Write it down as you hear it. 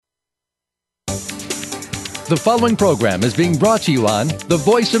The following program is being brought to you on the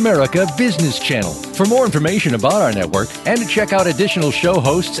Voice America Business Channel. For more information about our network and to check out additional show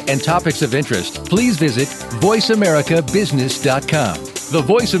hosts and topics of interest, please visit voiceamericabusiness.com. The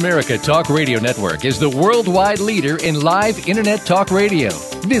Voice America Talk Radio Network is the worldwide leader in live Internet talk radio.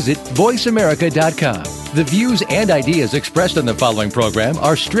 Visit voiceamerica.com. The views and ideas expressed on the following program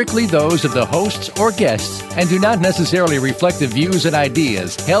are strictly those of the hosts or guests and do not necessarily reflect the views and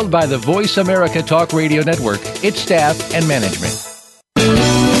ideas held by the Voice America Talk Radio Network, its staff, and management.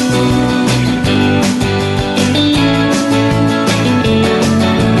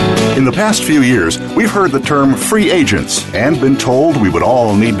 In the past few years, we've heard the term free agents and been told we would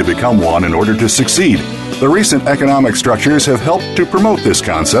all need to become one in order to succeed. The recent economic structures have helped to promote this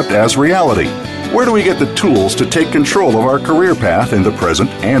concept as reality. Where do we get the tools to take control of our career path in the present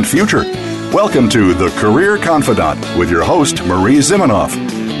and future? Welcome to The Career Confidant with your host, Marie Zimenoff.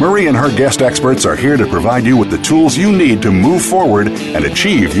 Marie and her guest experts are here to provide you with the tools you need to move forward and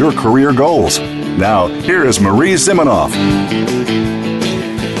achieve your career goals. Now, here is Marie Zimenoff.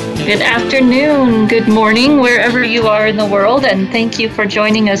 Good afternoon, good morning, wherever you are in the world, and thank you for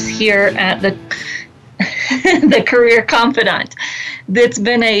joining us here at the Career Confidant. It's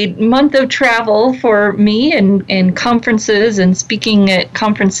been a month of travel for me and conferences and speaking at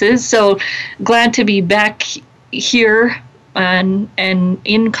conferences, so glad to be back here and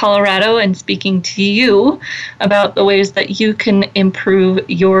in Colorado and speaking to you about the ways that you can improve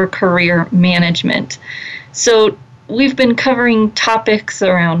your career management. So we've been covering topics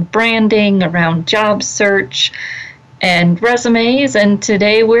around branding, around job search, and resumes, and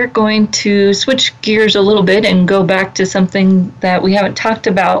today we're going to switch gears a little bit and go back to something that we haven't talked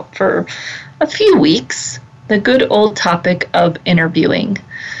about for a few weeks, the good old topic of interviewing.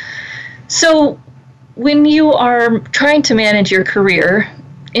 So when you are trying to manage your career,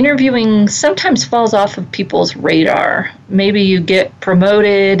 interviewing sometimes falls off of people's radar. Maybe you get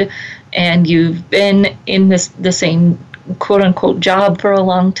promoted and you've been in the same quote-unquote job for a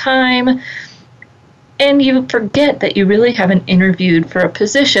long time, and you forget that you really haven't interviewed for a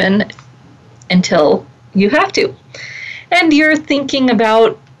position until you have to. And you're thinking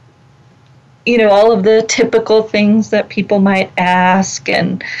about, all of the typical things that people might ask,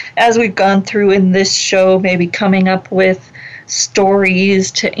 and as we've gone through in this show, maybe coming up with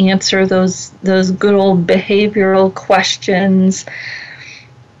stories to answer those good old behavioral questions.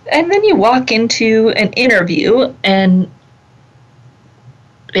 And then you walk into an interview and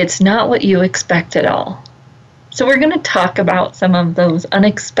it's not what you expect at all. So we're going to talk about some of those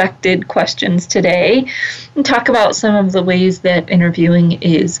unexpected questions today and talk about some of the ways that interviewing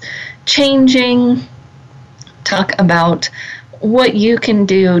is changing, talk about what you can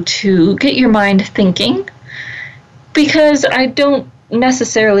do to get your mind thinking, because I don't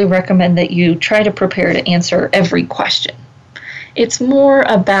necessarily recommend that you try to prepare to answer every question. It's more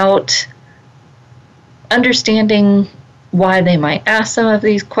about understanding why they might ask some of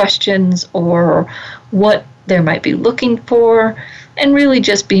these questions or what they might be looking for, and really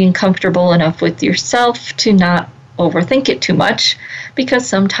just being comfortable enough with yourself to not overthink it too much, because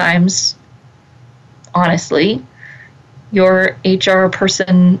sometimes, honestly, your HR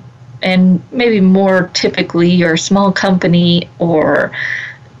person, and maybe more typically your small company or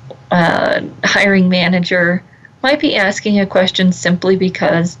hiring manager, might be asking a question simply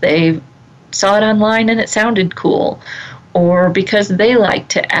because they saw it online and it sounded cool, or because they like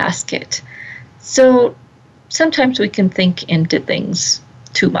to ask it. So sometimes we can think into things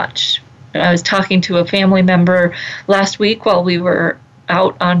too much. I was talking to a family member last week while we were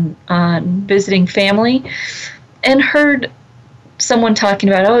out on visiting family, and heard someone talking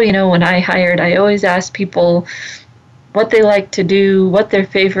about, when I hired, I always asked people what they like to do, what their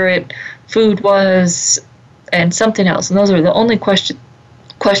favorite food was, and something else. And those are the only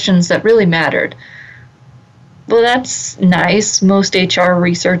questions that really mattered. Well, that's nice. Most HR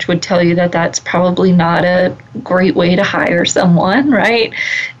research would tell you that that's probably not a great way to hire someone, right?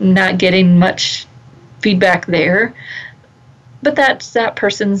 Not getting much feedback there. But that's that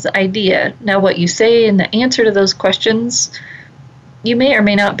person's idea. Now, what you say in the answer to those questions, you may or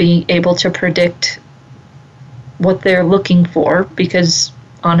may not be able to predict what they're looking for, because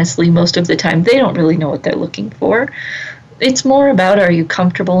honestly, most of the time, they don't really know what they're looking for. It's more about, are you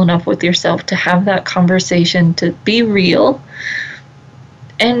comfortable enough with yourself to have that conversation, to be real,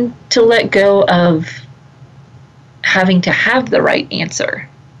 and to let go of having to have the right answer.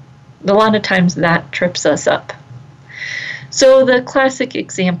 A lot of times that trips us up. So the classic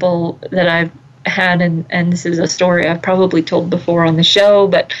example that I've had, and this is a story I've probably told before on the show,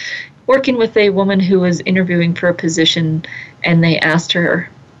 but working with a woman who was interviewing for a position, and they asked her,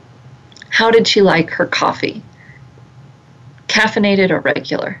 how did she like her coffee? Caffeinated or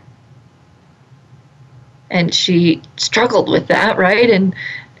regular? And she struggled with that, right? And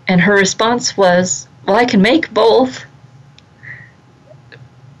her response was, well, I can make both.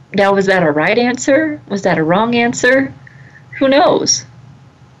 Now, was that a right answer? Was that a wrong answer? Who knows?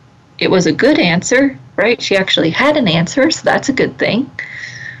 It was a good answer, right? She actually had an answer, so that's a good thing.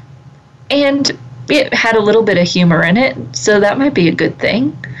 And it had a little bit of humor in it, so that might be a good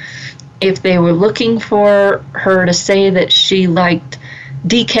thing. If they were looking for her to say that she liked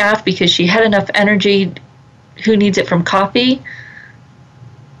decaf because she had enough energy, who needs it from coffee?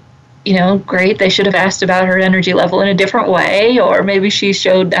 Great. They should have asked about her energy level in a different way, or maybe she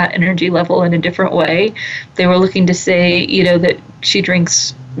showed that energy level in a different way. They were looking to say, that she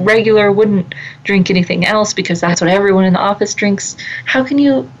drinks regular, wouldn't drink anything else because that's what everyone in the office drinks. How can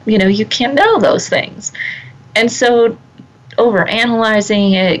you can't know those things. And so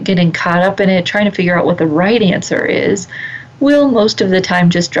overanalyzing it, getting caught up in it, trying to figure out what the right answer is, will most of the time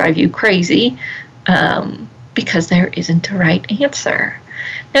just drive you crazy because there isn't a right answer.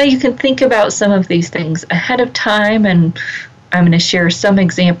 Now, you can think about some of these things ahead of time, and I'm going to share some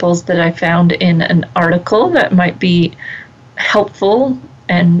examples that I found in an article that might be helpful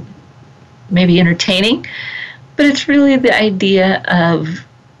and maybe entertaining. But it's really the idea of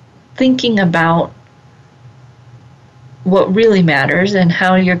thinking about what really matters and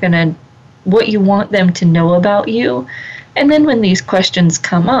what you want them to know about you. And then when these questions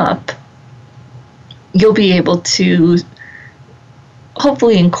come up, you'll be able to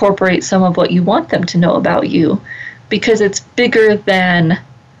hopefully incorporate some of what you want them to know about you, because it's bigger than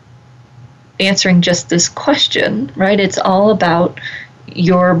answering just this question, right? It's all about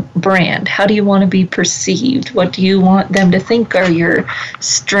your brand. How do you want to be perceived? What do you want them to think are your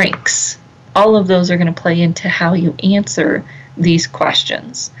strengths? All of those are going to play into how you answer these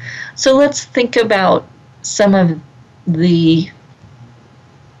questions. So let's think about some of the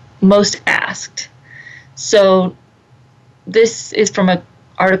most asked. So this is from an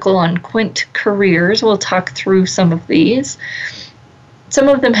article on Quint Careers. We'll talk through some of these. Some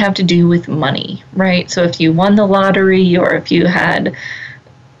of them have to do with money, right? So if you won the lottery or if you had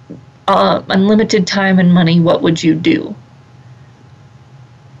unlimited time and money, what would you do?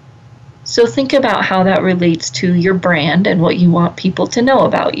 So think about how that relates to your brand and what you want people to know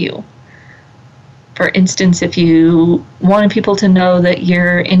about you. For instance, if you wanted people to know that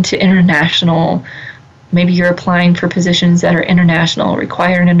you're into international, maybe you're applying for positions that are international,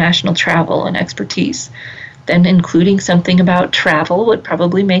 require international travel and expertise, then including something about travel would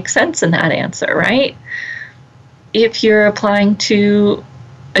probably make sense in that answer, right? If you're applying to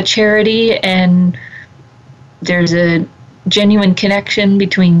a charity and there's a genuine connection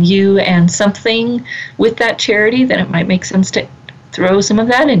between you and something with that charity, then it might make sense to throw some of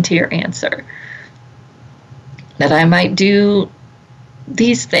that into your answer. That I might do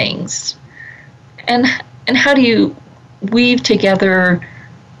these things. And how do you weave together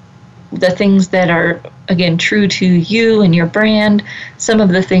the things that are, again, true to you and your brand, some of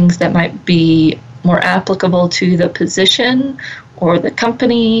the things that might be more applicable to the position or the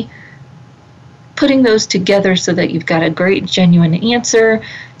company, putting those together so that you've got a great, genuine answer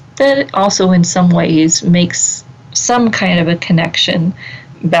that also in some ways makes some kind of a connection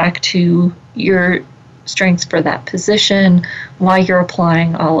back to your strengths for that position, why you're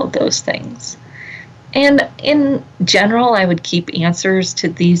applying, all of those things. And in general, I would keep answers to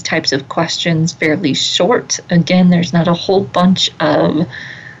these types of questions fairly short. Again, there's not a whole bunch of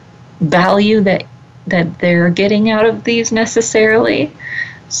value that they're getting out of these necessarily.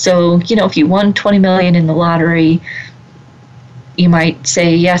 So, if you won $20 million in the lottery, you might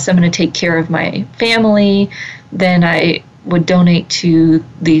say, yes, I'm going to take care of my family. Then I would donate to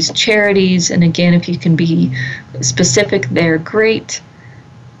these charities. And again, if you can be specific there, great.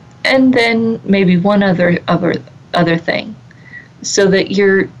 And then maybe one other thing, so that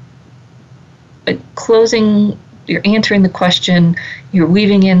you're you're answering the question, you're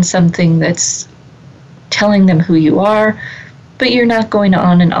weaving in something that's telling them who you are, but you're not going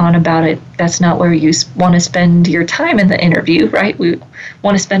on and on about it. That's not where you want to spend your time in the interview, right? We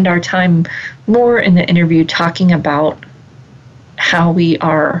want to spend our time more in the interview talking about how we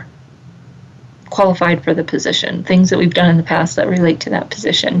are qualified for the position, things that we've done in the past that relate to that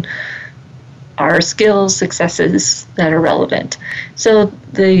position, our skills, successes that are relevant. So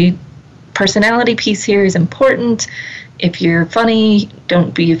the personality piece here is important. If you're funny,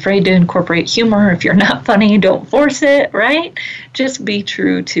 don't be afraid to incorporate humor. If you're not funny, don't force it, right? Just be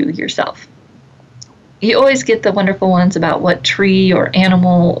true to yourself. You always get the wonderful ones about what tree or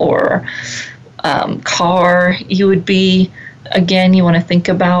animal or car you would be. Again, you want to think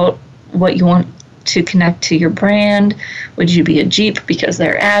about what you want to connect to your brand. Would you be a Jeep because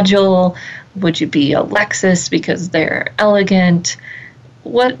they're agile? Would you be a Lexus because they're elegant?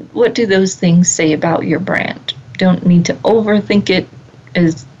 What do those things say about your brand? Don't need to overthink it.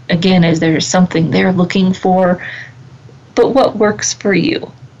 Is there something they're looking for? But what works for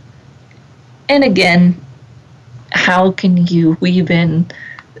you? And again, how can you weave in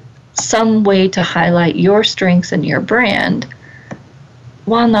some way to highlight your strengths and your brand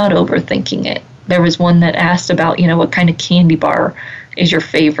while not overthinking it? There was one that asked about, what kind of candy bar is your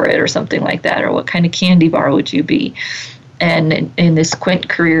favorite or something like that, or what kind of candy bar would you be? And in this Quint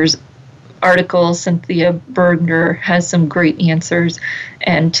Careers article, Cynthia Bergner has some great answers.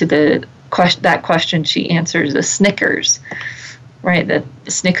 And to that question, she answers a Snickers, right? That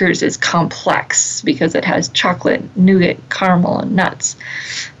Snickers is complex because it has chocolate, nougat, caramel, and nuts.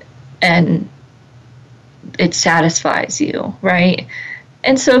 And it satisfies you, right?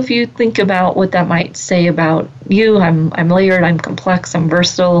 And so if you think about what that might say about you, I'm layered, I'm complex, I'm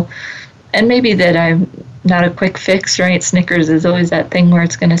versatile, and maybe that I'm not a quick fix, right? Snickers is always that thing where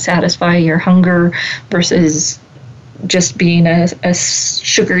it's going to satisfy your hunger versus just being a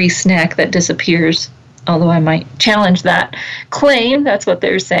sugary snack that disappears, although I might challenge that claim. That's what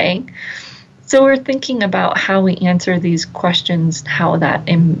they're saying. So we're thinking about how we answer these questions, how that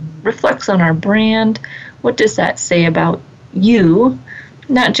reflects on our brand. What does that say about you?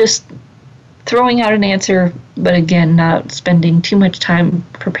 Not just throwing out an answer, but again, not spending too much time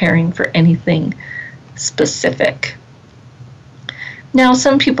preparing for anything specific. Now,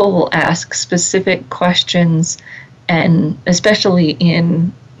 some people will ask specific questions, and especially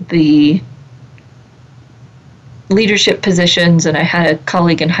in the leadership positions, and I had a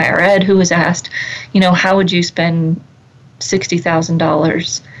colleague in higher ed who was asked, how would you spend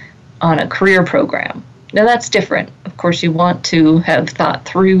 $60,000 on a career program? Now, that's different. Of course, you want to have thought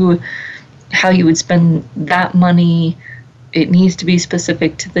through how you would spend that money. It needs to be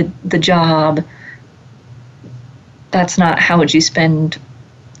specific to the job. That's not how would you spend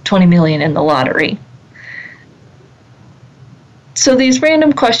 $20 million in the lottery. So these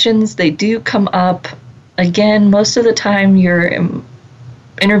random questions, they do come up. Again, most of the time your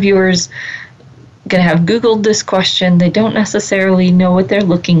interviewers going to have Googled this question. They don't necessarily know what they're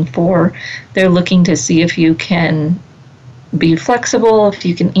looking for. They're looking to see if you can be flexible, if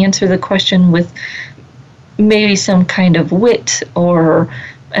you can answer the question with maybe some kind of wit or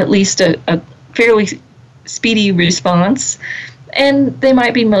at least a fairly speedy response. And they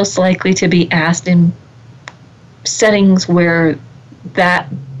might be most likely to be asked in settings where that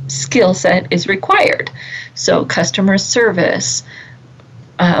skill set is required. So customer service,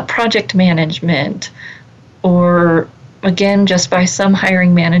 project management, or again, just by some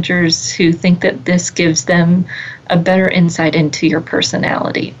hiring managers who think that this gives them a better insight into your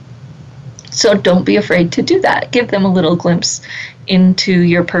personality. So don't be afraid to do that. Give them a little glimpse into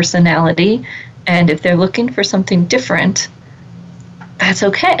your personality. And if they're looking for something different, that's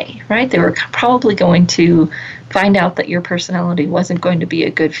okay, right? They were probably going to find out that your personality wasn't going to be a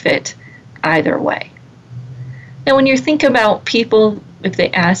good fit either way. Now, when you think about people, if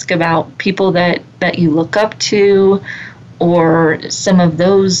they ask about people that you look up to or some of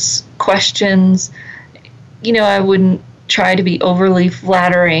those questions, I wouldn't try to be overly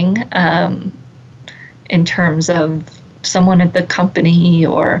flattering in terms of someone at the company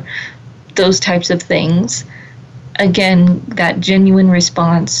or those types of things. Again, that genuine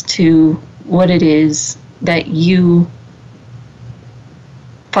response to what it is that you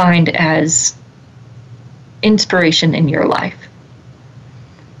find as inspiration in your life.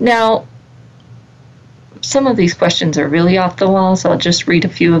 Now, some of these questions are really off the wall, so I'll just read a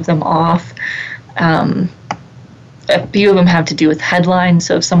few of them off. A few of them have to do with headlines.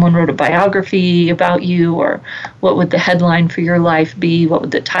 So if someone wrote a biography about you, or what would the headline for your life be? What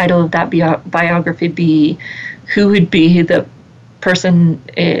would the title of that biography be? Who would be the person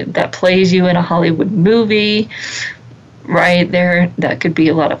that plays you in a Hollywood movie? Right there, that could be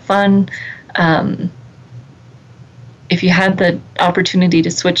a lot of fun. If you had the opportunity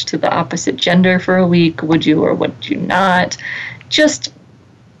to switch to the opposite gender for a week, would you or would you not? Just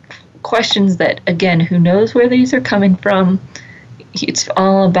questions that, again, who knows where these are coming from? It's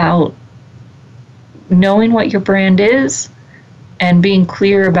all about knowing what your brand is and being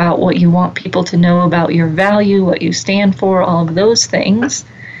clear about what you want people to know about your value, what you stand for, all of those things.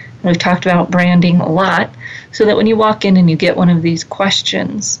 We've talked about branding a lot, so that when you walk in and you get one of these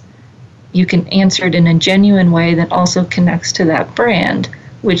questions, you can answer it in a genuine way that also connects to that brand,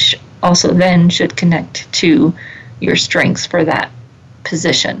 which also then should connect to your strengths for that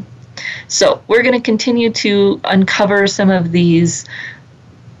position. So we're going to continue to uncover some of these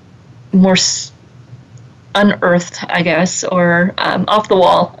more unearthed, I guess, or off the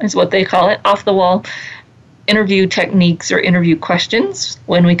wall is what they call it, off the wall interview techniques or interview questions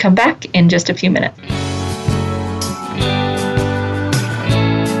when we come back in just a few minutes.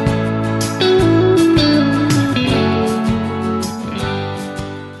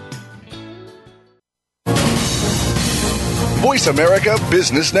 Voice America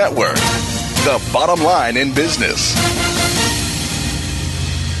Business Network, the bottom line in business.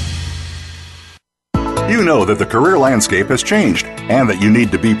 You know that the career landscape has changed and that you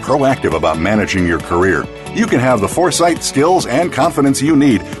need to be proactive about managing your career. You can have the foresight, skills, and confidence you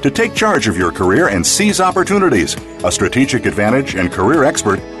need to take charge of your career and seize opportunities. A strategic advantage and career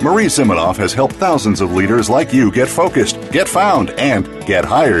expert, Marie Zimenoff has helped thousands of leaders like you get focused, get found, and get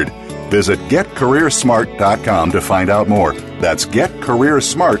hired. Visit getcareersmart.com to find out more. That's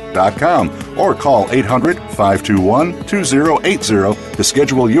getcareersmart.com or call 800-521-2080 to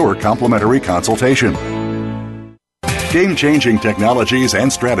schedule your complimentary consultation. Game-changing technologies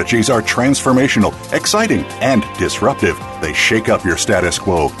and strategies are transformational, exciting, and disruptive. They shake up your status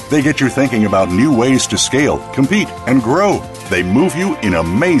quo. They get you thinking about new ways to scale, compete, and grow. They move you in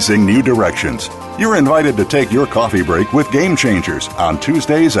amazing new directions. You're invited to take your coffee break with Game Changers on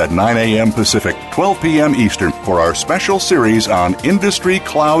Tuesdays at 9 a.m. Pacific, 12 p.m. Eastern for our special series on Industry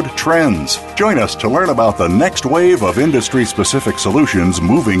Cloud Trends. Join us to learn about the next wave of industry-specific solutions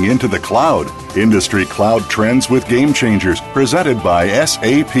moving into the cloud. Industry Cloud Trends with Game Changers, presented by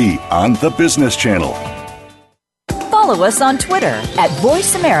SAP on the Business Channel. Follow us on Twitter at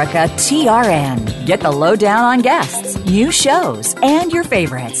VoiceAmericaTRN. Get the lowdown on guests, new shows, and your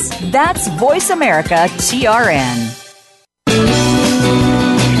favorites. That's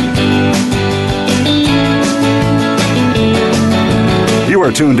VoiceAmericaTRN. You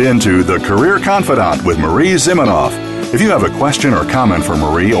are tuned in to The Career Confidante with Marie Zimenoff. If you have a question or comment for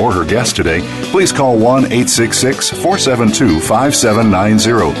Marie or her guest today, please call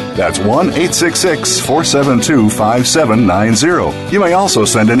 1-866-472-5790. That's 1-866-472-5790. You may also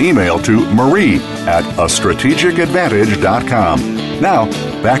send an email to marie@astrategicadvantage.com. Now,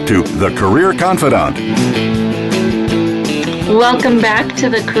 back to The Career Confidante. Welcome back to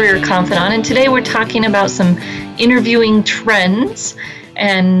The Career Confidante, and today we're talking about some interviewing trends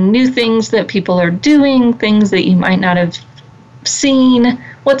and new things that people are doing, things that you might not have seen,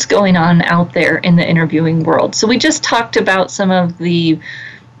 what's going on out there in the interviewing world. So we just talked about some of the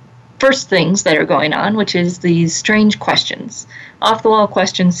first things that are going on, which is these strange questions. Off-the-wall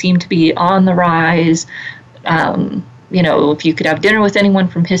questions seem to be on the rise. If you could have dinner with anyone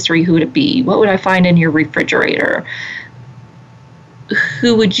from history, who would it be? What would I find in your refrigerator?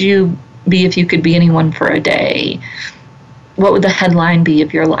 Who would you be if you could be anyone for a day? What would the headline be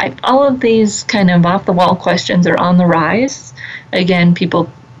of your life? All of these kind of off-the-wall questions are on the rise. Again, people,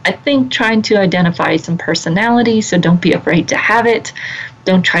 I think, trying to identify some personality, so don't be afraid to have it.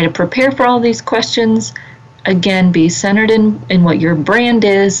 Don't try to prepare for all these questions. Again, be centered in what your brand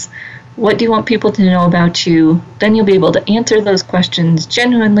is. What do you want people to know about you? Then you'll be able to answer those questions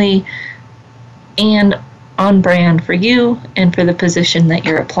genuinely and on brand for you and for the position that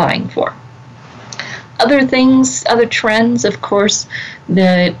you're applying for. Other things, other trends, of course,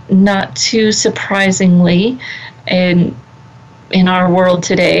 that not too surprisingly in our world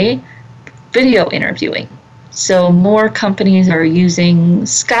today, video interviewing. So more companies are using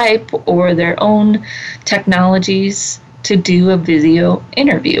Skype or their own technologies to do a video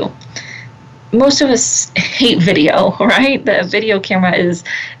interview. Most of us hate video, right? The video camera is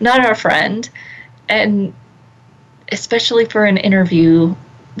not our friend, and especially for an interview,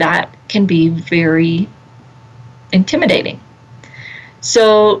 that can be very intimidating.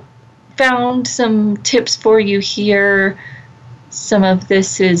 So, found some tips for you here. Some of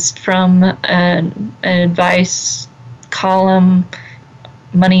this is from an advice column,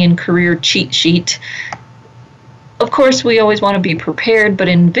 Money and Career Cheat Sheet. Of course, we always want to be prepared, but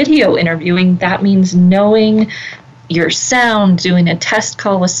in video interviewing, that means knowing your sound, doing a test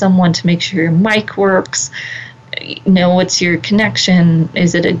call with someone to make sure your mic works, know what's your connection,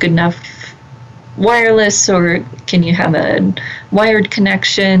 is it a good enough wireless, or can you have a wired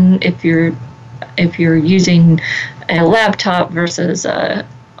connection if you're using a laptop versus a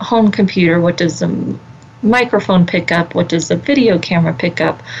home computer? What does the microphone pick up? What does the video camera pick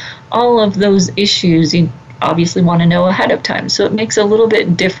up? All of those issues you obviously want to know ahead of time. So it makes a little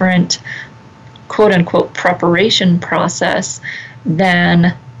bit different, quote unquote, preparation process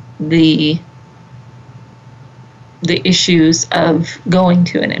than the issues of going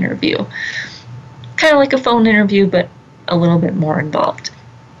to an interview. Kind of like a phone interview, but a little bit more involved.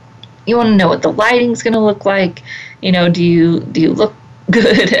 You want to know what the lighting's going to look like. Do you look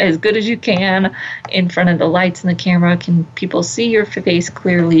as good as you can in front of the lights and the camera. Can people see your face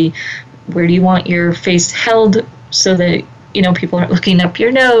clearly? Where do you want your face held so that, people aren't looking up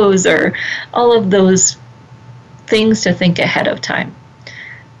your nose, or all of those things to think ahead of time.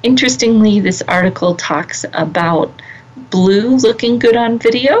 Interestingly, this article talks about blue looking good on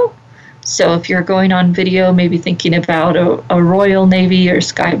video. So if you're going on video, maybe thinking about a royal navy or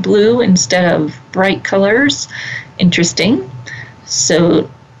sky blue instead of bright colors. Interesting.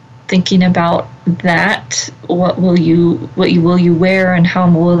 So thinking about that, what will you wear, and how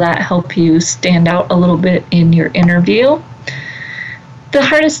will that help you stand out a little bit in your interview? The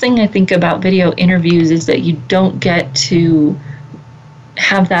hardest thing I think about video interviews is that you don't get to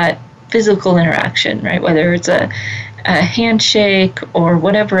have that physical interaction, right? Whether it's a handshake or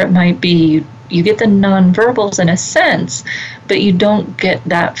whatever it might be, you get the nonverbals in a sense, but you don't get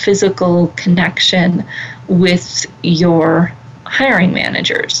that physical connection with your hiring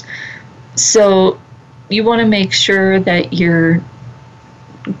managers. So you want to make sure that you're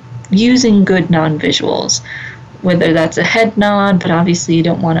using good non-visuals, whether that's a head nod, but obviously you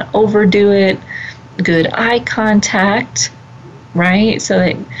don't want to overdo it, good eye contact, right? So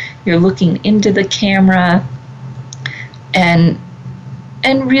that you're looking into the camera and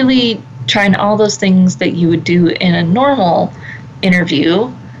really trying all those things that you would do in a normal interview,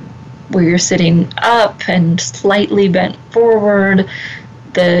 where you're sitting up and slightly bent forward,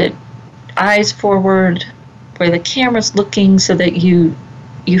 the eyes forward, where the camera's looking, so that you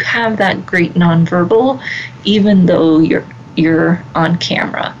have that great nonverbal, even though you're on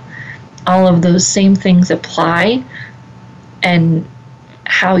camera. All of those same things apply, and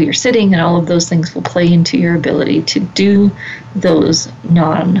how you're sitting and all of those things will play into your ability to do those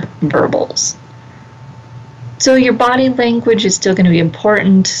nonverbals. So your body language is still going to be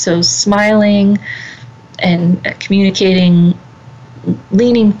important. So smiling and communicating,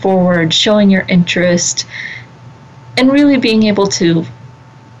 leaning forward, showing your interest, and really being able to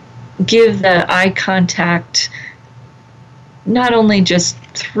give the eye contact not only just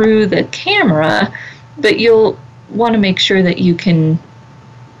through the camera, but you'll want to make sure that you can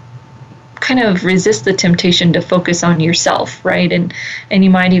kind of resist the temptation to focus on yourself, right? And you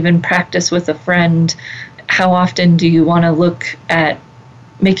might even practice with a friend. How often do you want to look at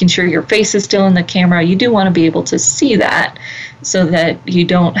making sure your face is still in the camera? You do want to be able to see that, so that you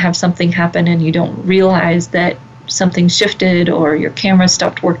don't have something happen and you don't realize that something shifted or your camera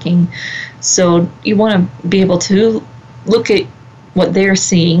stopped working. So you want to be able to look at what they're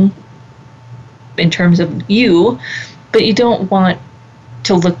seeing in terms of you, but you don't want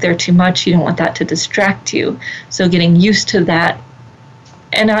to look there too much. You don't want that to distract you. So getting used to that.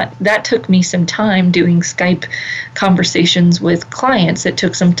 And that took me some time doing Skype conversations with clients. It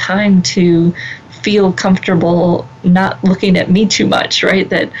took some time to feel comfortable not looking at me too much, right?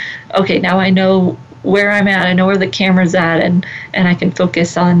 That, okay, now I know where I'm at, I know where the camera's at, and I can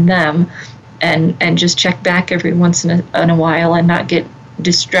focus on them and just check back every once in a while and not get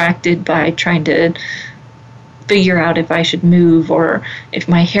distracted by trying to figure out if I should move or if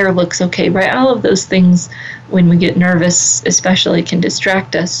my hair looks okay, right? All of those things, when we get nervous especially, can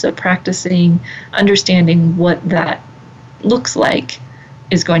distract us. So practicing understanding what that looks like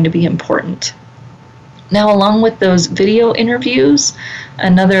is going to be important. Now, along with those video interviews,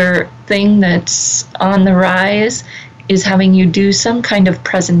 another thing that's on the rise is having you do some kind of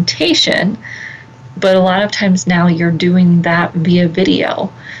presentation, but a lot of times now you're doing that via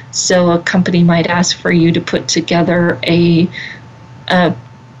video. So a company might ask for you to put together a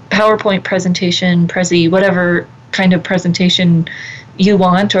PowerPoint presentation, Prezi, whatever kind of presentation you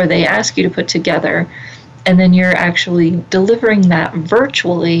want, or they ask you to put together, and then you're actually delivering that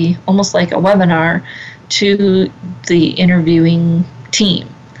virtually, almost like a webinar, to the interviewing team.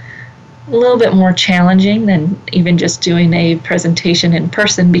 A little bit more challenging than even just doing a presentation in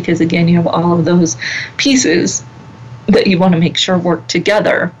person, because again, you have all of those pieces that you want to make sure work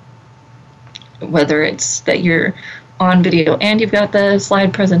together, whether it's that you're on video and you've got the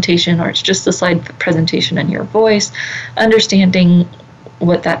slide presentation, or it's just the slide presentation and your voice. Understanding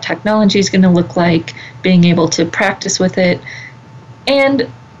what that technology is going to look like, being able to practice with it, and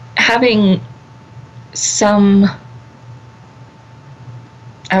having some,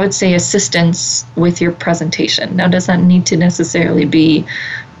 I would say, assistance with your presentation. Now, does that need to necessarily be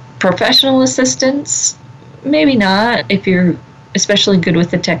professional assistance? Maybe not, if you're especially good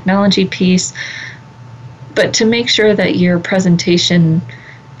with the technology piece, but to make sure that your presentation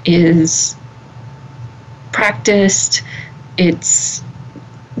is practiced, it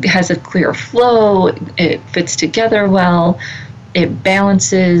has a clear flow, it fits together well, it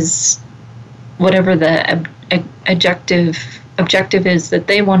balances whatever the objective objective is that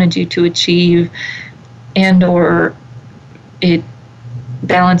they wanted you to achieve, and or it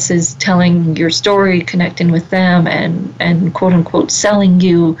balances telling your story, connecting with them, and quote unquote selling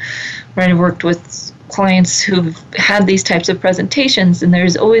you. Right, I've worked with clients who've had these types of presentations, and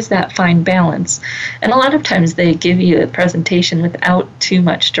there's always that fine balance. And a lot of times they give you a presentation without too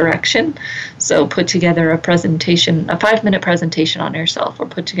much direction. So put together a presentation, a 5-minute presentation on yourself, or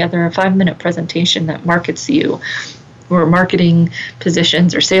put together a 5-minute presentation that markets you, or marketing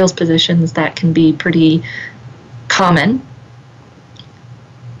positions or sales positions that can be pretty common.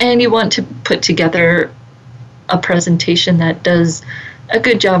 And you want to put together a presentation that does a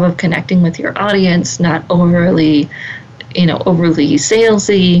good job of connecting with your audience, not overly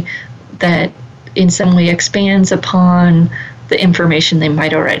salesy, that in some way expands upon the information they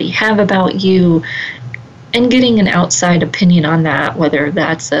might already have about you, and getting an outside opinion on that, whether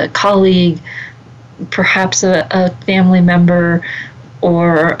that's a colleague, perhaps a family member,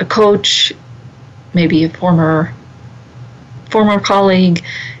 or a coach, maybe a former colleague.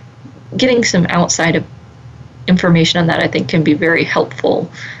 Getting some outside information on that, I think, can be very helpful.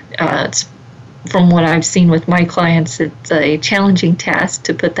 It's, from what I've seen with my clients, it's a challenging task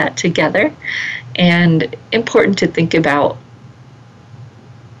to put that together, and important to think about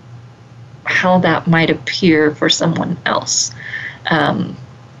how that might appear for someone else, and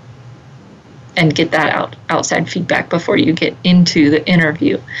get that outside feedback before you get into the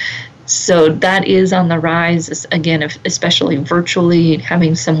interview. So that is on the rise, again, especially virtually,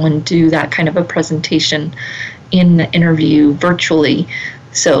 having someone do that kind of a presentation in the interview virtually.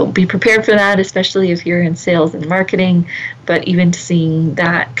 So be prepared for that, especially if you're in sales and marketing, but even seeing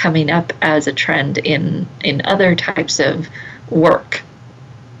that coming up as a trend in other types of work,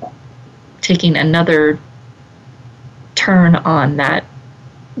 taking another turn on that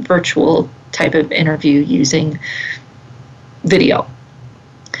virtual type of interview using video.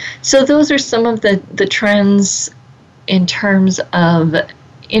 So those are some of the trends in terms of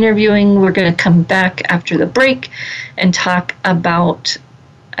interviewing. We're going to come back after the break and talk about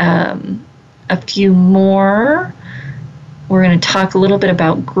a few more. We're going to talk a little bit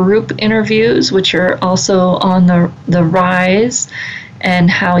about group interviews, which are also on the rise,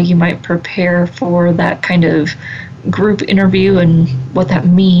 and how you might prepare for that kind of group interview and what that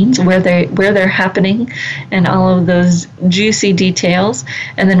means, where they're happening, and all of those juicy details.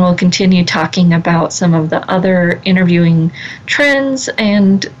 And then we'll continue talking about some of the other interviewing trends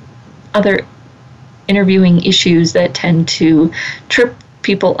and other interviewing issues that tend to trip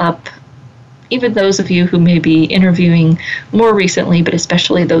people up, even those of you who may be interviewing more recently, but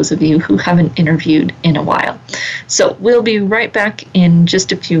especially those of you who haven't interviewed in a while. So we'll be right back in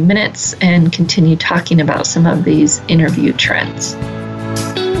just a few minutes and continue talking about some of these interview trends.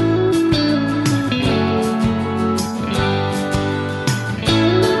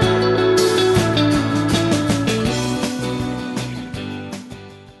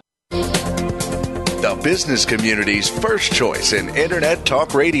 Business community's first choice in Internet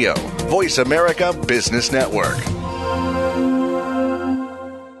Talk Radio, Voice America Business Network.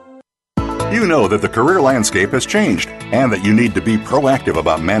 You know that the career landscape has changed and that you need to be proactive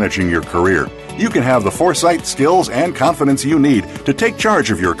about managing your career. You can have the foresight, skills, and confidence you need to take charge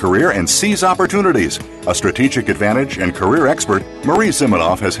of your career and seize opportunities. A strategic advantage and career expert, Marie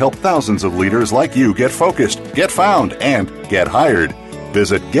Zimenoff has helped thousands of leaders like you get focused, get found, and get hired.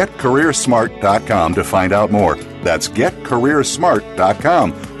 Visit getcareersmart.com to find out more. That's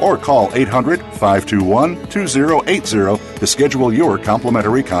getcareersmart.com, or call 800-521-2080 to schedule your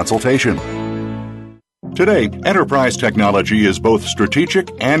complimentary consultation. Today, enterprise technology is both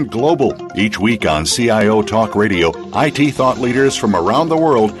strategic and global. Each week on CIO Talk Radio, IT thought leaders from around the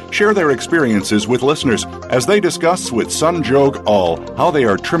world share their experiences with listeners as they discuss with Sanjog Aul how they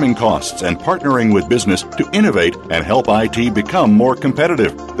are trimming costs and partnering with business to innovate and help IT become more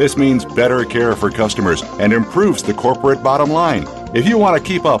competitive. This means better care for customers and improves the corporate bottom line. If you want to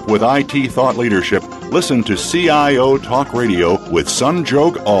keep up with IT thought leadership, listen to CIO Talk Radio with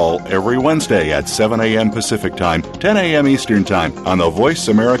Sanjog Aul every Wednesday at 7 a.m. Pacific Time, 10 a.m. Eastern Time on the Voice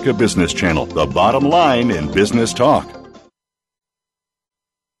America Business Channel, the bottom line in business talk.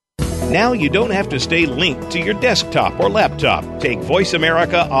 Now you don't have to stay linked to your desktop or laptop. Take Voice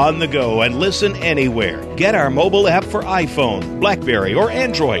America on the go and listen anywhere. Get our mobile app for iPhone, BlackBerry, or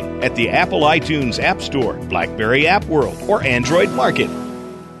Android at the Apple iTunes App Store, BlackBerry App World, or Android Market.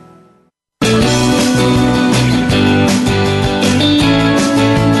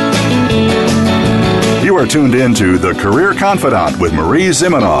 You are tuned in to The Career Confidant with Marie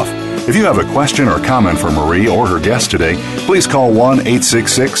Zimenoff. If you have a question or comment for Marie or her guest today, please call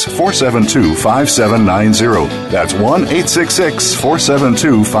 1-866-472-5790. That's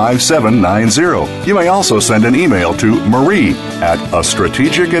 1-866-472-5790. You may also send an email to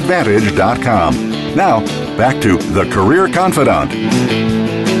marie@astrategicadvantage.com. Now, back to The Career Confidant.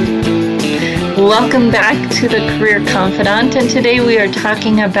 Welcome back to The Career Confidant, and today we are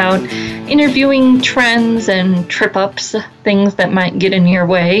talking about interviewing trends and trip-ups, things that might get in your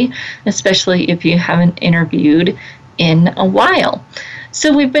way, especially if you haven't interviewed in a while.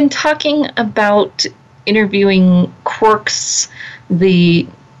 So we've been talking about interviewing quirks, the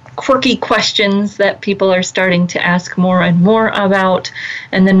quirky questions that people are starting to ask more and more about,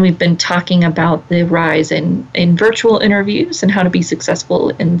 and then we've been talking about the rise in virtual interviews and how to be successful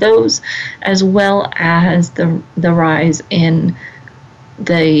in those, as well as the rise in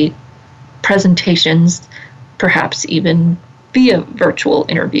the presentations, perhaps even via virtual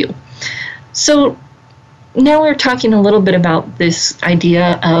interview. So now we're talking a little bit about this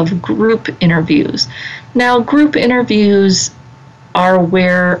idea of group interviews. Now, group interviews are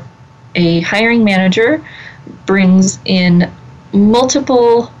where a hiring manager brings in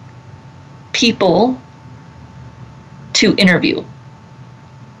multiple people to interview.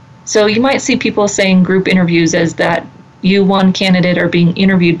 So you might see people saying group interviews as that you, one candidate, are being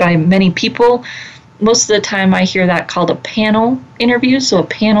interviewed by many people. Most of the time I hear that called a panel interview, so a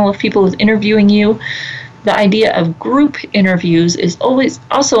panel of people is interviewing you. The idea of group interviews is always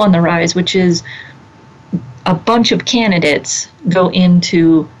also on the rise, which is a bunch of candidates go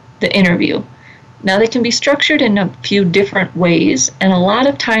into the interview. Now, they can be structured in a few different ways, and a lot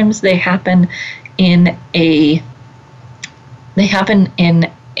of times they happen in a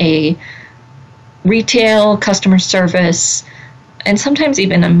retail, customer service, and sometimes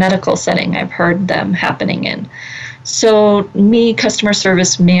even a medical setting I've heard them happening in. So me, customer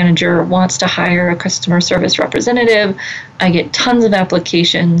service manager, wants to hire a customer service representative. I get tons of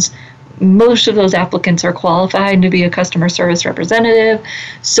applications. Most of those applicants are qualified to be a customer service representative.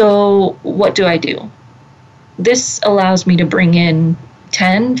 So what do? This allows me to bring in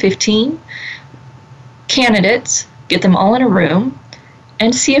 10, 15 candidates, get them all in a room,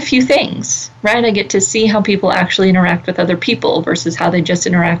 and see a few things, right? I get to see how people actually interact with other people versus how they just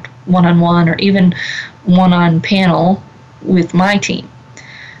interact one-on-one or even one-on-panel with my team.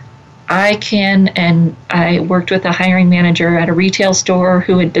 I worked with a hiring manager at a retail store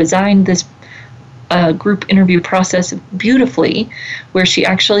who had designed this group interview process beautifully, where she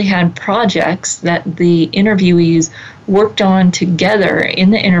actually had projects that the interviewees worked on together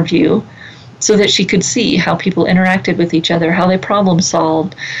in the interview, so that she could see how people interacted with each other, how they problem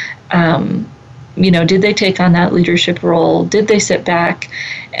solved. Did they take on that leadership role? Did they sit back?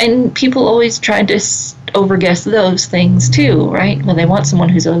 And people always tried to overguess those things too, right? Well, they want someone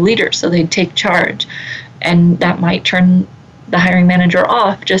who's a leader, so they take charge. And that might turn the hiring manager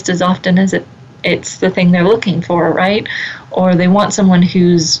off just as often as it's the thing they're looking for, right? Or they want someone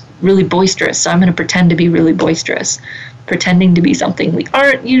who's really boisterous, so I'm going to pretend to be really boisterous. Pretending to be something we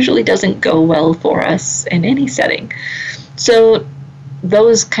aren't usually doesn't go well for us in any setting. So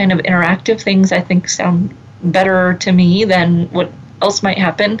those kind of interactive things I think sound better to me than what else might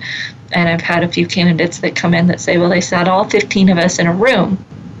happen. And I've had a few candidates that come in that say, well, they sat all 15 of us in a room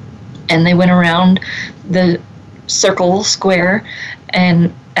and they went around the square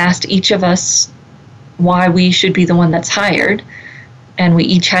and asked each of us why we should be the one that's hired. And we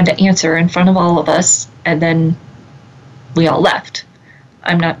each had to answer in front of all of us, and then we all left.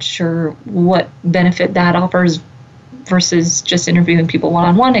 I'm not sure what benefit that offers versus just interviewing people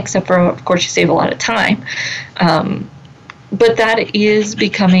one-on-one, except for, of course, you save a lot of time. But that is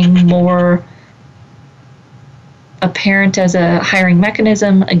becoming more apparent as a hiring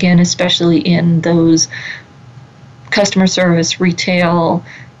mechanism, again, especially in those customer service, retail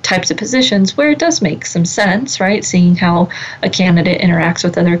types of positions where it does make some sense, right? Seeing how a candidate interacts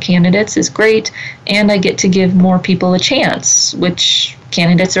with other candidates is great, and I get to give more people a chance, which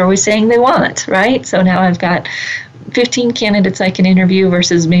candidates are always saying they want, right? So now I've got 15 candidates I can interview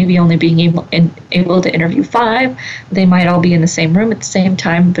versus maybe only being able to interview 5. They might all be in the same room at the same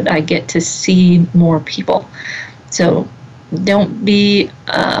time, but I get to see more people. So don't be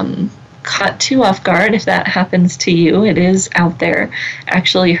caught too off guard if that happens to you. It is out there.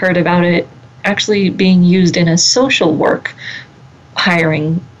 Actually heard about it actually being used in a social work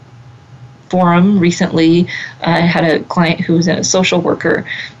hiring forum recently. I had a client who was a social worker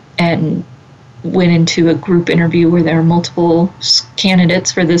and went into a group interview where there were multiple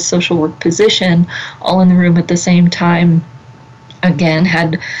candidates for this social work position all in the room at the same time. Again,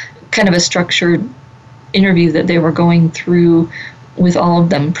 had kind of a structured interview that they were going through with all of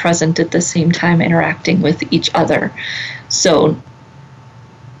them present at the same time interacting with each other. So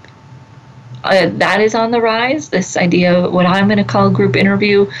that is on the rise, this idea of what I'm going to call a group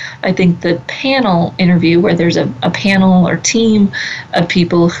interview. I think the panel interview, where there's a panel or team of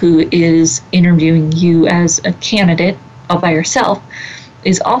people who is interviewing you as a candidate all by yourself,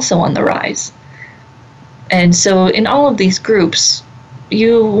 is also on the rise. And so in all of these groups,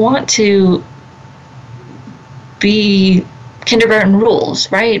 you want to be kindergarten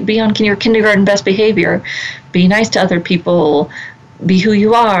rules, right? Be on your kindergarten best behavior. Be nice to other people. Be who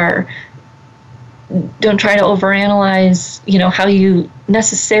you are. Don't try to overanalyze, how you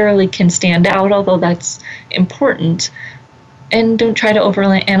necessarily can stand out, although that's important. And don't try to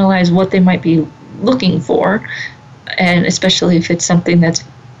overanalyze what they might be looking for. And especially if it's something that's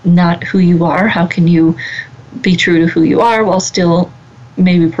not who you are, how can you be true to who you are while still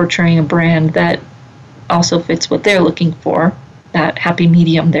maybe portraying a brand that also fits what they're looking for, that happy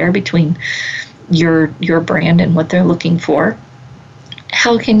medium there between your brand and what they're looking for.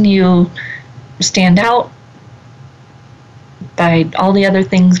 How can you stand out? By all the other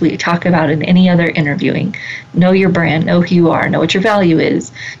things we talk about in any other interviewing. Know your brand, know who you are, know what your value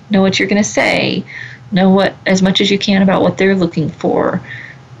is, know what you're going to say, know what as much as you can about what they're looking for.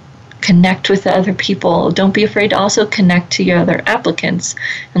 Connect with the other people. Don't be afraid to also connect to your other applicants.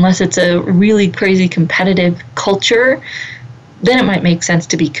 Unless it's a really crazy competitive culture, then it might make sense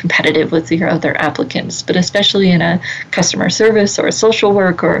to be competitive with your other applicants. But especially in a customer service or a social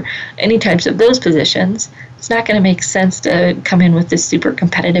work or any types of those positions, it's not going to make sense to come in with this super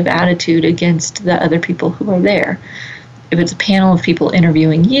competitive attitude against the other people who are there. If it's a panel of people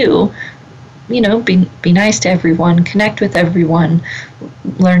interviewing you, be nice to everyone, connect with everyone,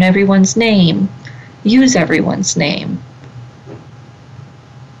 learn everyone's name, use everyone's name.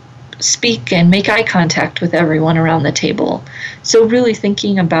 Speak and make eye contact with everyone around the table. So really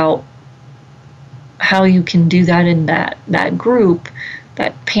thinking about how you can do that in that group,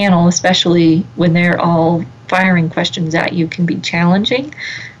 that panel, especially when they're all firing questions at you, can be challenging.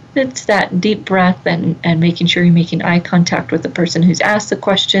 It's that deep breath and making sure you're making eye contact with the person who's asked the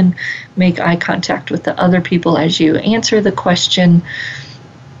question, make eye contact with the other people as you answer the question,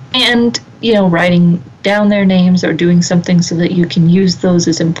 and writing down their names or doing something so that you can use those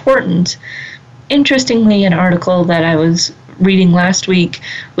is important. Interestingly, an article that I was reading last week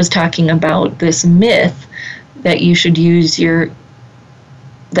was talking about this myth that you should use the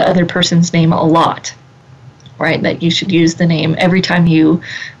other person's name a lot, right? That you should use the name every time you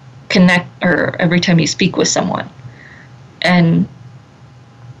connect or every time you speak with someone. And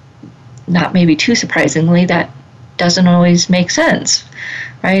not maybe too surprisingly, that doesn't always make sense,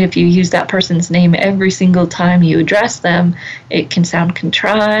 right? If you use that person's name every single time you address them, it can sound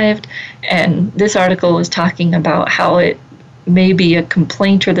contrived. And this article was talking about how it may be a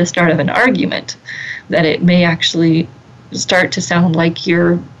complaint or the start of an argument, that it may actually start to sound like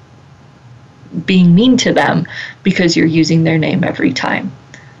you're being mean to them because you're using their name every time.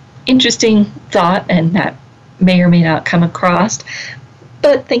 Interesting thought, and that may or may not come across,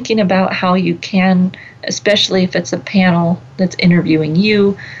 but thinking about how you can, especially if it's a panel that's interviewing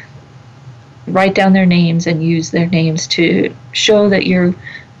you, write down their names and use their names to show that you're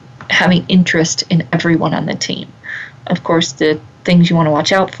having interest in everyone on the team. Of course, the things you want to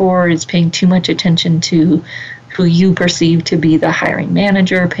watch out for is paying too much attention to who you perceive to be the hiring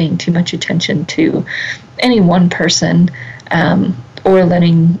manager, paying too much attention to any one person, or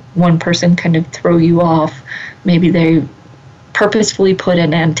letting one person kind of throw you off. Maybe they purposefully put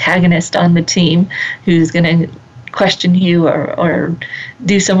an antagonist on the team who's going to question you or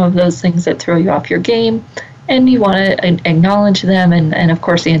do some of those things that throw you off your game. And you want to acknowledge them and of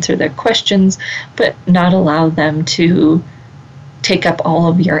course, answer their questions, but not allow them to take up all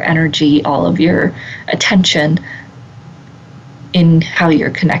of your energy, all of your attention in how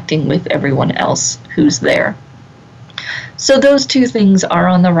you're connecting with everyone else who's there. So those two things are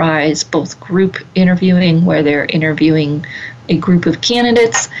on the rise, both group interviewing, where they're interviewing a group of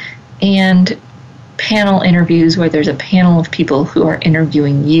candidates, and panel interviews, where there's a panel of people who are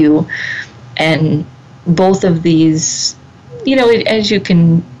interviewing you. And both of these, as you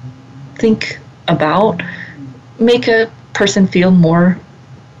can think about, make a person feel more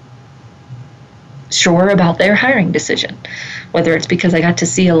sure about their hiring decision. Whether it's because I got to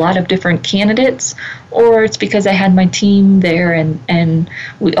see a lot of different candidates, or it's because I had my team there and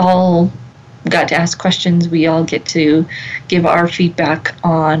we all got to ask questions, we all get to give our feedback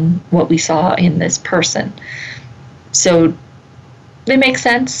on what we saw in this person. So they make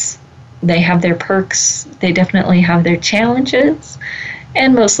sense. They have their perks. They definitely have their challenges.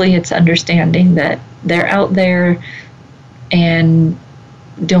 And mostly it's understanding that they're out there and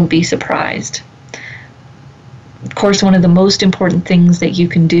don't be surprised. Of course, one of the most important things that you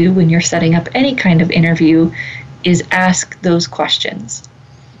can do when you're setting up any kind of interview is ask those questions.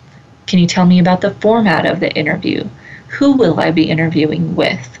 Can you tell me about the format of the interview? Who will I be interviewing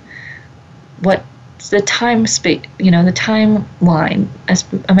with? What's the time space, the timeline,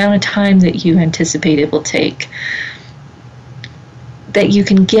 amount of time that you anticipate it will take? That you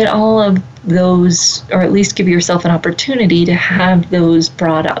can get all of those, or at least give yourself an opportunity to have those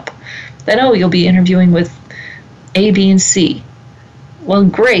brought up. That, you'll be interviewing with A, B, and C. Well,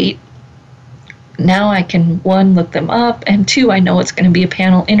 great. Now I can, 1, look them up, and 2, I know it's going to be a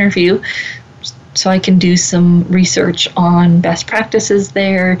panel interview, so I can do some research on best practices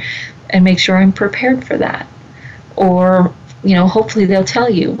there and make sure I'm prepared for that. Or, hopefully they'll tell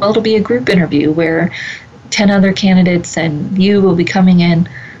you, well, it'll be a group interview where 10 other candidates and you will be coming in.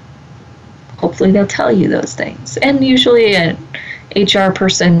 Hopefully they'll tell you those things. And usually an HR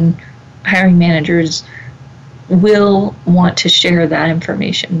person, hiring managers, will want to share that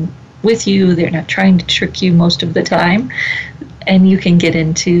information with you. They're not trying to trick you most of the time, and you can get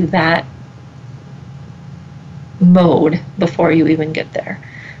into that mode before you even get there.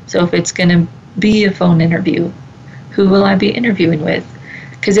 So if it's going to be a phone interview, who will I be interviewing with?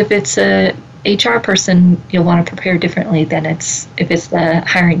 Because if it's a HR person, you'll want to prepare differently than if it's the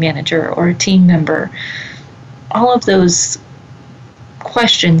hiring manager or a team member. All of those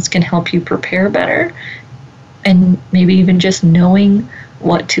questions can help you prepare better, and maybe even just knowing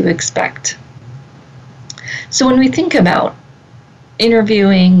what to expect. So when we think about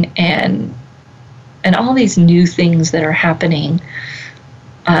interviewing and all these new things that are happening,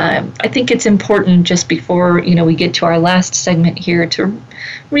 I think it's important, just before we get to our last segment here, to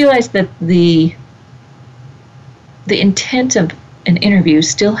realize that the intent of an interview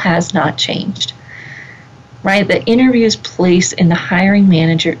still has not changed. Right? The interview's place in the hiring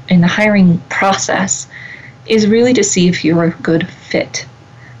process is really to see if you're a good fit.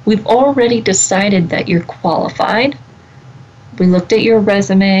 We've already decided that you're qualified. We looked at your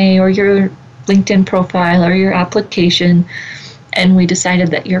resume or your LinkedIn profile or your application, and we decided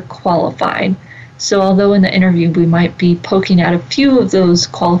that you're qualified. So although in the interview we might be poking at a few of those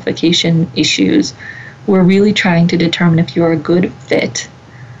qualification issues, we're really trying to determine if you're a good fit.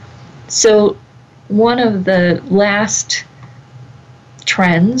 So one of the last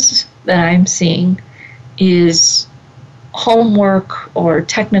trends that I'm seeing is homework or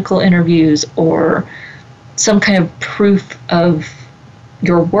technical interviews or some kind of proof of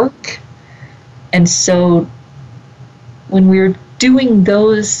your work. And so when we're doing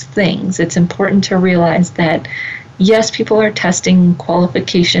those things, it's important to realize that, yes, people are testing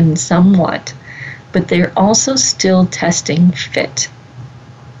qualification somewhat, but they're also still testing fit.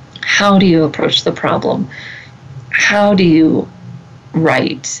 How do you approach the problem? How do you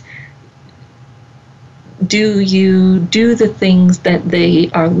write? Do you do the things that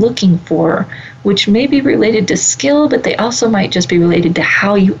they are looking for, which may be related to skill, but they also might just be related to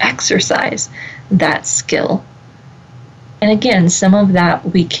how you exercise that skill? And again, some of that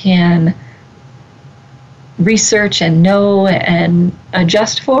we can research and know and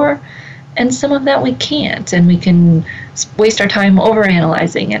adjust for, and some of that we can't, and we can waste our time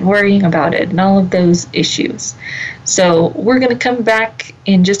overanalyzing and worrying about it and all of those issues. So we're going to come back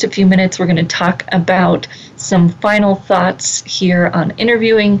in just a few minutes. We're going to talk about some final thoughts here on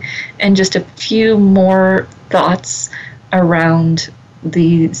interviewing and just a few more thoughts around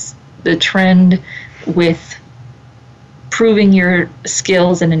the trend with proving your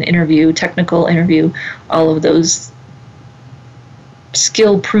skills in an interview, technical interview, all of those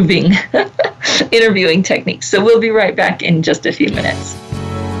skill-proving interviewing techniques. So we'll be right back in just a few minutes.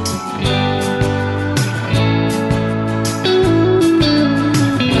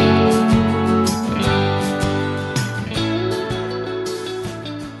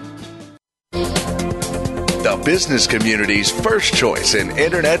 The business community's first choice in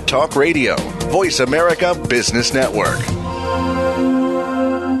Internet Talk Radio, Voice America Business Network.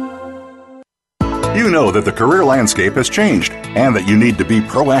 You know that the career landscape has changed and that you need to be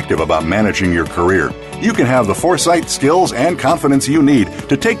proactive about managing your career. You can have the foresight, skills, and confidence you need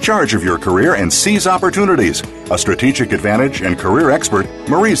to take charge of your career and seize opportunities. A strategic advantage and career expert,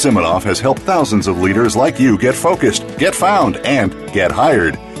 Marie Zimenoff has helped thousands of leaders like you get focused, get found, and get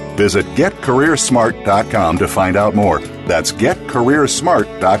hired. Visit getcareersmart.com to find out more. That's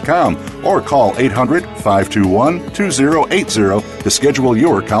getcareersmart.com or call 800-521-2080 to schedule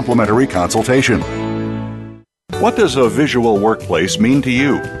your complimentary consultation. What does a visual workplace mean to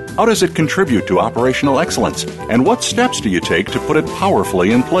you? How does it contribute to operational excellence? And what steps do you take to put it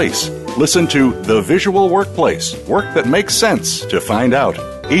powerfully in place? Listen to The Visual Workplace, Work That Makes Sense, to find out.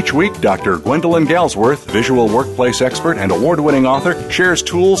 Each week, Dr. Gwendolyn Galsworth, visual workplace expert and award-winning author, shares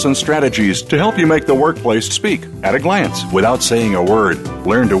tools and strategies to help you make the workplace speak at a glance without saying a word.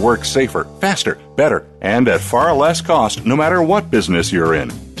 Learn to work safer, faster, better, and at far less cost no matter what business you're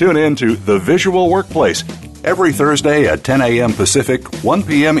in. Tune in to The Visual Workplace every Thursday at 10 a.m. Pacific, 1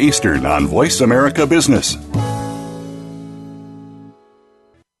 p.m. Eastern on Voice America Business.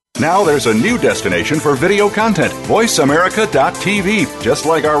 Now there's a new destination for video content, voiceamerica.tv. Just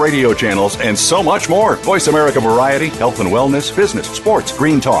like our radio channels and so much more. Voice America Variety, Health and Wellness, Business, Sports,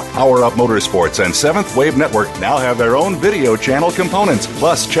 Green Talk, Power Up Motorsports, and Seventh Wave Network now have their own video channel components.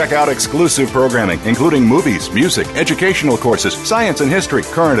 Plus, check out exclusive programming, including movies, music, educational courses, science and history,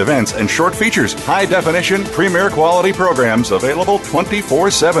 current events, and short features. High-definition, premier quality programs available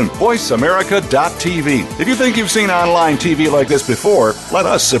 24/7. VoiceAmerica.tv. If you think you've seen online TV like this before, let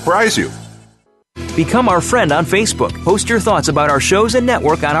us surprise you. Become our friend on Facebook. Post your thoughts about our shows and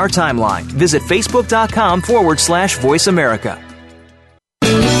network on our timeline. Visit Facebook.com/Voice America.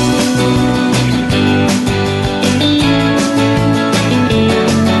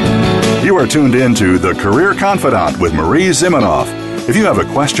 You are tuned in to The Career Confidant with Marie Zimenoff. If you have a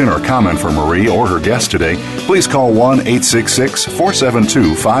question or comment for Marie or her guest today, please call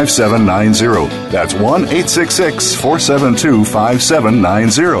 1-866-472-5790. That's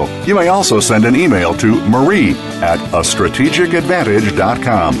 1-866-472-5790. You may also send an email to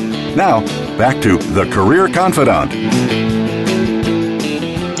marie@astrategicadvantage.com. Now, back to The Career Confidant.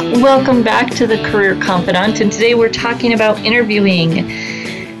 Welcome back to The Career Confidant, and today we're talking about interviewing.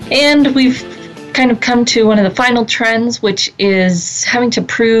 And we've kind of come to one of the final trends, which is having to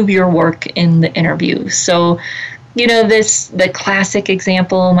prove your work in the interview. So, the classic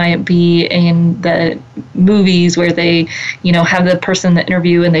example might be in the movies where they, have the person in the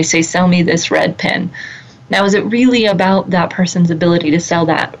interview and they say, "Sell me this red pen." Now, is it really about that person's ability to sell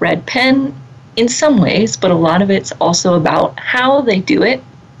that red pen? In some ways, but a lot of it's also about how they do it,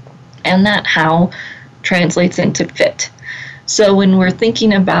 and that how translates into fit. So when we're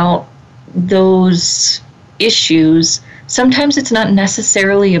thinking about those issues, sometimes it's not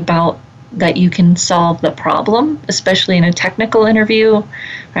necessarily about that you can solve the problem, especially in a technical interview.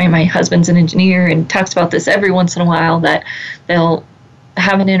 Right? My husband's an engineer and talks about this every once in a while, that they'll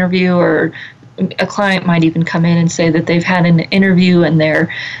have an interview, or a client might even come in and say that they've had an interview and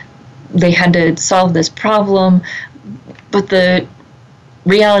they had to solve this problem, but the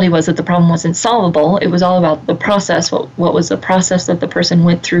reality was that the problem wasn't solvable. It was all about the process. What was the process that the person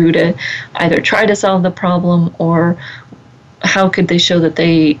went through to either try to solve the problem, or how could they show that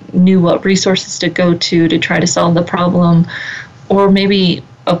they knew what resources to go to try to solve the problem, or maybe,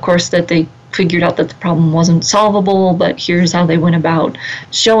 of course, that they figured out that the problem wasn't solvable, but here's how they went about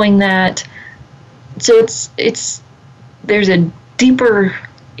showing that. So there's a deeper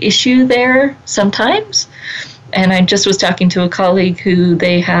issue there sometimes. And I just was talking to a colleague who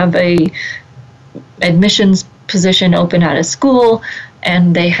they have a admissions position open at a school,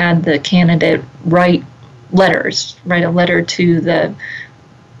 and they had the candidate write a letter to the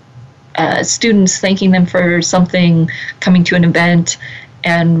students thanking them for something, coming to an event,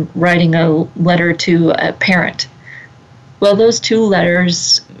 and writing a letter to a parent. Well, those two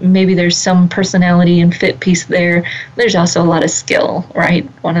letters, maybe there's some personality and fit piece there. There's also a lot of skill, right?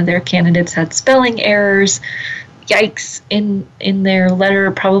 One of their candidates had spelling errors. Yikes, in their letter,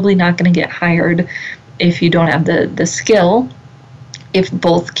 probably not going to get hired if you don't have the skill. If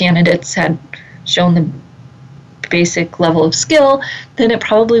both candidates had shown the basic level of skill, then it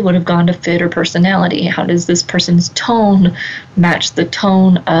probably would have gone to fit or personality. How does this person's tone match the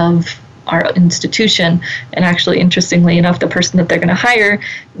tone of our institution? And actually, interestingly enough, the person that they're going to hire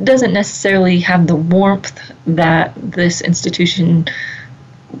doesn't necessarily have the warmth that this institution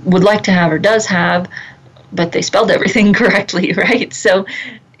would like to have or does have, but they spelled everything correctly, right? So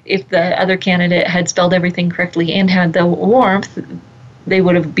if the other candidate had spelled everything correctly and had the warmth, they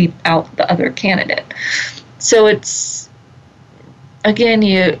would have beat out the other candidate. So it's, again,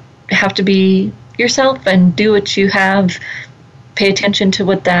 you have to be yourself and do what you have. Pay attention to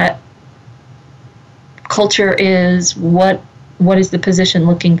what that culture is, what is the position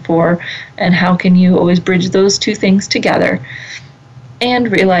looking for, and how can you always bridge those two things together.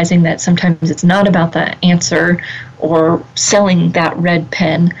 And realizing that sometimes it's not about the answer or selling that red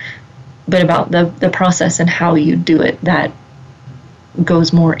pen, but about the process and how you do it that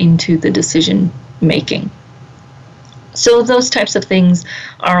goes more into the decision making. So those types of things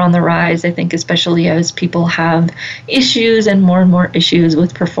are on the rise, I think, especially as people have issues and more issues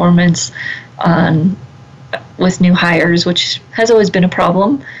with performance with new hires, which has always been a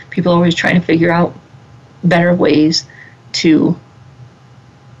problem. People are always trying to figure out better ways to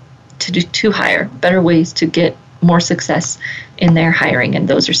hire, better ways to get more success in their hiring. And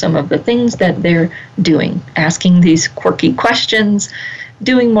those are some of the things that they're doing, asking these quirky questions,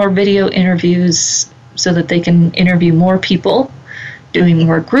 doing more video interviews so that they can interview more people, doing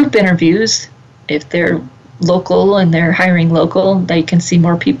more group interviews. If they're local and they're hiring local, they can see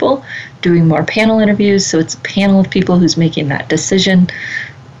more people, doing more panel interviews, so it's a panel of people who's making that decision,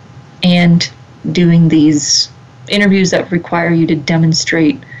 and doing these interviews that require you to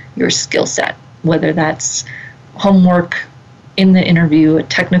demonstrate your skill set, whether that's homework in the interview, a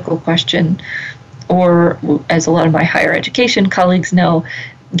technical question, or, as a lot of my higher education colleagues know,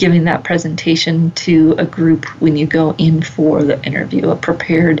 giving that presentation to a group when you go in for the interview, a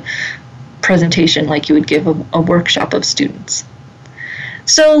prepared presentation like you would give a workshop of students.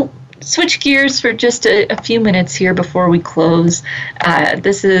 So switch gears for just a few minutes here before we close.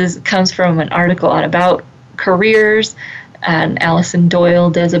 This comes from an article on About Careers, and Allison Doyle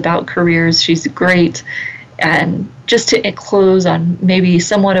does About Careers. She's great. And just to close on maybe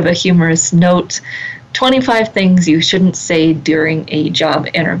somewhat of a humorous note, 25 things you shouldn't say during a job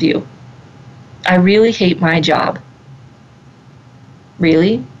interview. I really hate my job.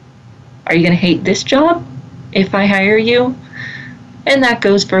 Really? Are you going to hate this job if I hire you? And that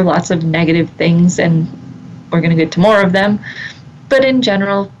goes for lots of negative things, and we're going to get to more of them. But in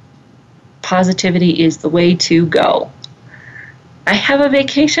general, positivity is the way to go. I have a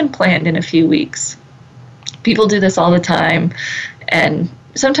vacation planned in a few weeks. People do this all the time, and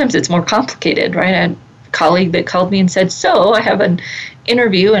sometimes it's more complicated, right? I had a colleague that called me and said, so I have an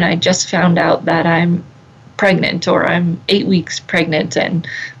interview and I just found out that I'm pregnant, or I'm 8 weeks pregnant and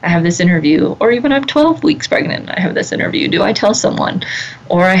I have this interview, or even I'm 12 weeks pregnant and I have this interview. Do I tell someone?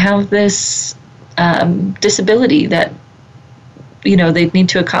 Or I have this disability that, they need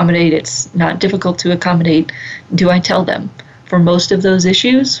to accommodate. It's not difficult to accommodate. Do I tell them? For most of those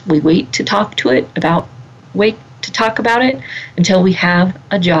issues, we wait to talk about it until we have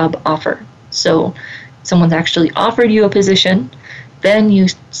a job offer. So someone's actually offered you a position, then you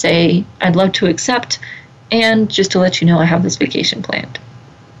say, I'd love to accept, and just to let you know I have this vacation planned.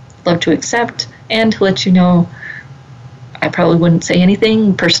 Love to accept, and to let you know I probably wouldn't say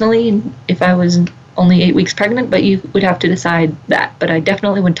anything personally if I was only 8 weeks pregnant, but you would have to decide that. But I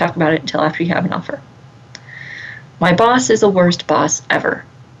definitely wouldn't talk about it until after you have an offer. My boss is the worst boss ever.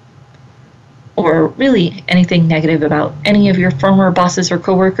 Or really anything negative about any of your former bosses or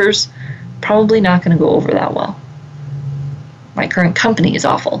coworkers, probably not going to go over that well. My current company is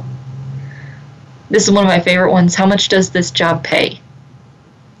awful. This is one of my favorite ones. How much does this job pay?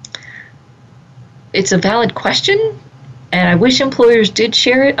 It's a valid question, and I wish employers did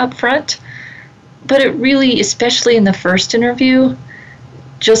share it up front, but it really, especially in the first interview,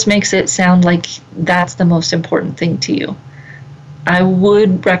 just makes it sound like that's the most important thing to you. I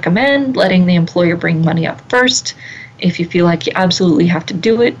would recommend letting the employer bring money up first. If you feel like you absolutely have to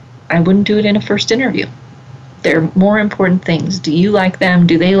do it, I wouldn't do it in a first interview. There are more important things. Do you like them?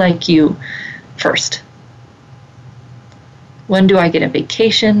 Do they like you? First. When do I get a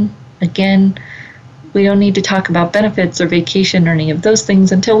vacation? Again, we don't need to talk about benefits or vacation or any of those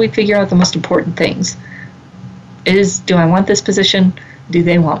things until we figure out the most important things. Do I want this position? Do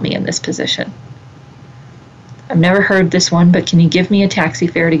they want me in this position? I've never heard this one, but can you give me a taxi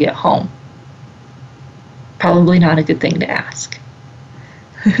fare to get home? Probably not a good thing to ask.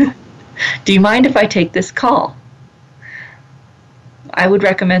 Do you mind if I take this call? I would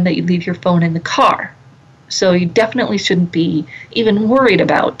recommend that you leave your phone in the car. So you definitely shouldn't be even worried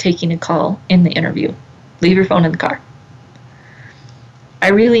about taking a call in the interview. Leave your phone in the car. I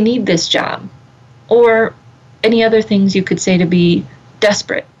really need this job. Or any other things you could say to be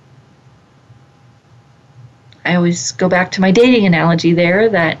desperate. I always go back to my dating analogy there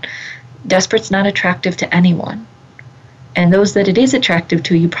that desperate's not attractive to anyone. And those that it is attractive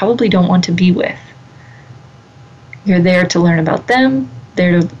to, you probably don't want to be with. You're there to learn about them.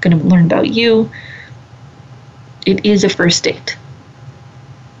 They're going to learn about you. It is a first date.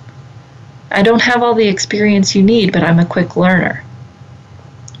 I don't have all the experience you need, but I'm a quick learner.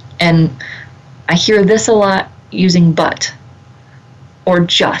 And I hear this a lot using but or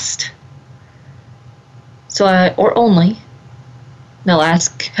just. Or only. They'll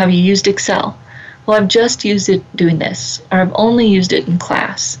ask, have you used Excel? Well, I've just used it doing this, or I've only used it in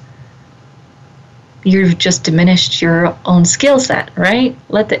class. You've just diminished your own skill set, right?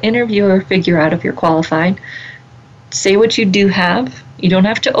 Let the interviewer figure out if you're qualified. say what you do have. You don't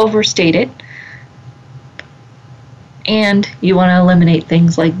have to overstate it. And you want to eliminate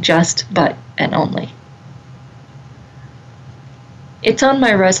things like just, but, and only. It's on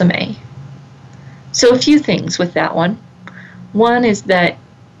my resume. So a few things with that one. One is that,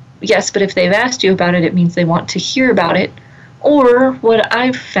 yes, but if they've asked you about it, it means they want to hear about it. Or what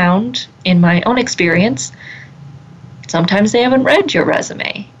I've found in my own experience, sometimes they haven't read your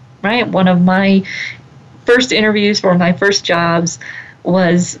resume, right? One of my first interviews for my first jobs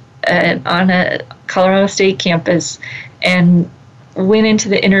was on a Colorado State campus, and went into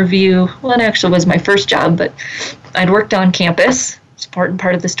the interview. Well, it actually was my first job, but I'd worked on campus. It's important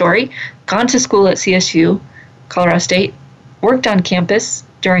part of the story. Gone to school at CSU, Colorado State, worked on campus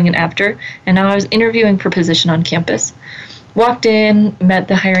during and after, and now I was interviewing for position on campus. Walked in, met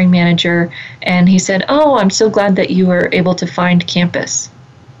the hiring manager, and he said, "Oh, I'm so glad that you were able to find campus."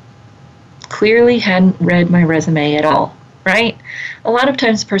 Clearly hadn't read my resume at all, right? A lot of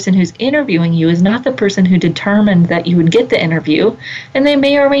times the person who's interviewing you is not the person who determined that you would get the interview, and they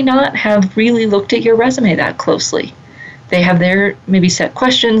may or may not have really looked at your resume that closely. They have their maybe set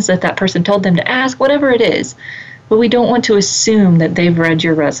questions that person told them to ask, whatever it is, but we don't want to assume that they've read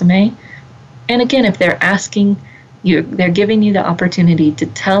your resume. And again, if they're asking you, they're giving you the opportunity to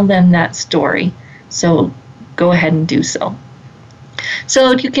tell them that story, so go ahead and do so.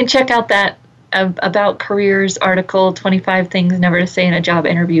 So you can check out that About Careers article, 25 Things Never to Say in a Job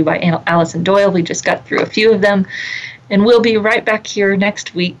Interview by Allison Doyle. We just got through a few of them. And we'll be right back here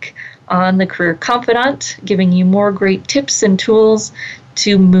next week on the Career Confidant, giving you more great tips and tools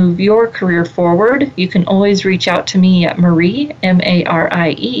to move your career forward. You can always reach out to me at Marie,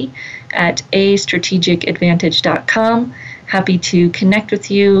 M-A-R-I-E, at astrategicadvantage.com. Happy to connect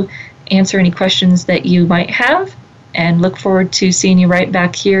with you, answer any questions that you might have, and look forward to seeing you right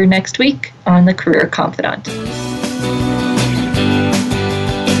back here next week on the Career Confidant.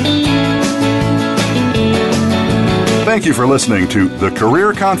 Thank you for listening to The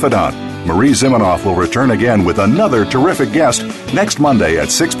Career Confidant. Marie Zimenoff will return again with another terrific guest next Monday at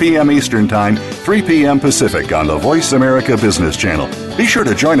 6 p.m. Eastern Time, 3 p.m. Pacific on the Voice America Business Channel. Be sure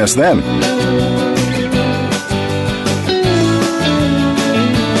to join us then.